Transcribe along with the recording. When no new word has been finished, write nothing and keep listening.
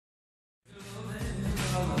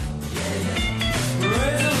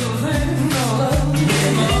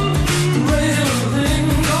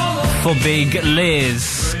for Big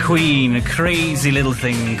Liz, Queen, a crazy little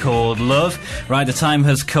thing called love. Right, the time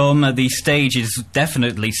has come, the stage is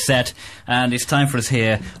definitely set, and it's time for us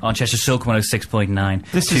here on Cheshire Silk 106.9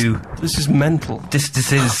 This is mental. This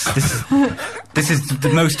is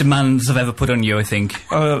the most demands I've ever put on you, I think,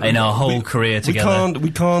 in our whole career together.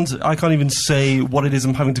 I can't even say what it is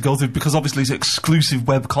I'm having to go through, because obviously it's exclusive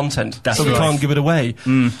web content. That's so right. we can't give it away.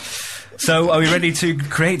 So, are we ready to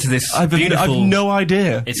create this beautiful... I've no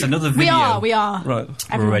idea. It's another video. We are. Right.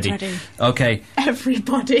 Everyone's We're ready. Okay.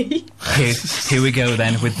 Everybody. Here we go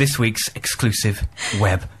then with this week's exclusive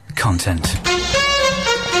web content.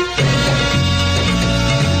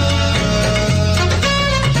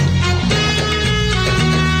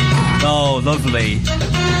 Oh, lovely.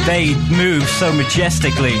 They move so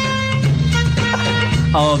majestically.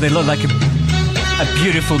 Oh, they look like a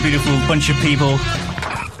beautiful, beautiful bunch of people.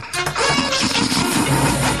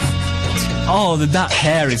 Oh, that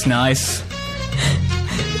hair is nice.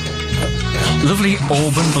 Lovely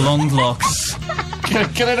auburn blonde locks.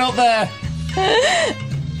 Get it up there!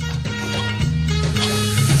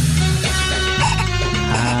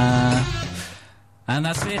 And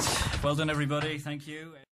that's it. Well done, everybody. Thank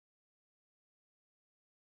you.